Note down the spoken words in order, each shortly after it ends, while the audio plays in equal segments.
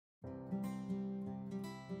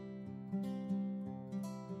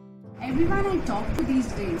Everyone I talk to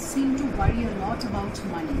these days seem to worry a lot about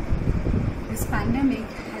money. This pandemic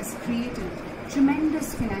has created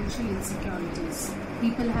tremendous financial insecurities.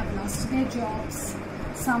 People have lost their jobs,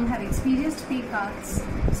 some have experienced pay cuts,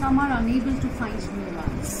 some are unable to find new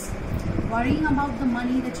ones. Worrying about the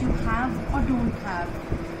money that you have or don't have,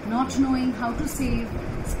 not knowing how to save,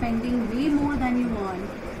 spending way more than you earn,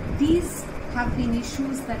 these have been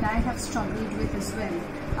issues that I have struggled with as well,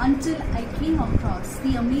 until I came across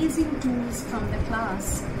the amazing tools from the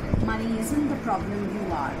class Money Isn't the Problem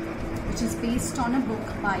You Are, which is based on a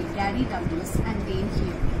book by Gary Douglas and Dane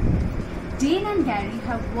Hewitt. Dane and Gary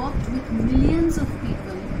have worked with millions of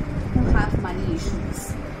people who have money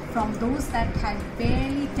issues, from those that had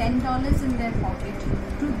barely $10 in their pocket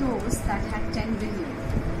to those that had 10 billion.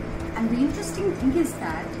 And the interesting thing is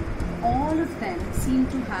that all of them seem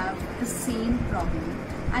to have the same problem,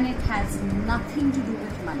 and it has nothing to do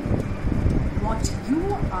with money. What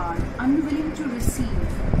you are unwilling to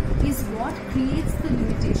receive is what creates the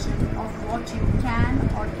limitation of what you can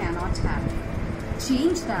or cannot have.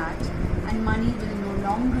 Change that and money will no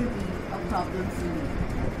longer be a problem for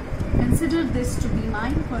you. Consider this to be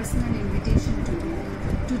my personal invitation to you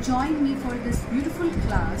to join me for this beautiful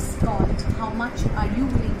class called How Much Are You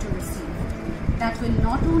Willing to Receive? That will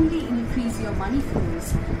not only increase your money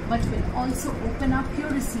flows, but will also open up your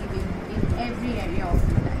receiving in every area of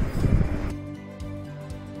your life.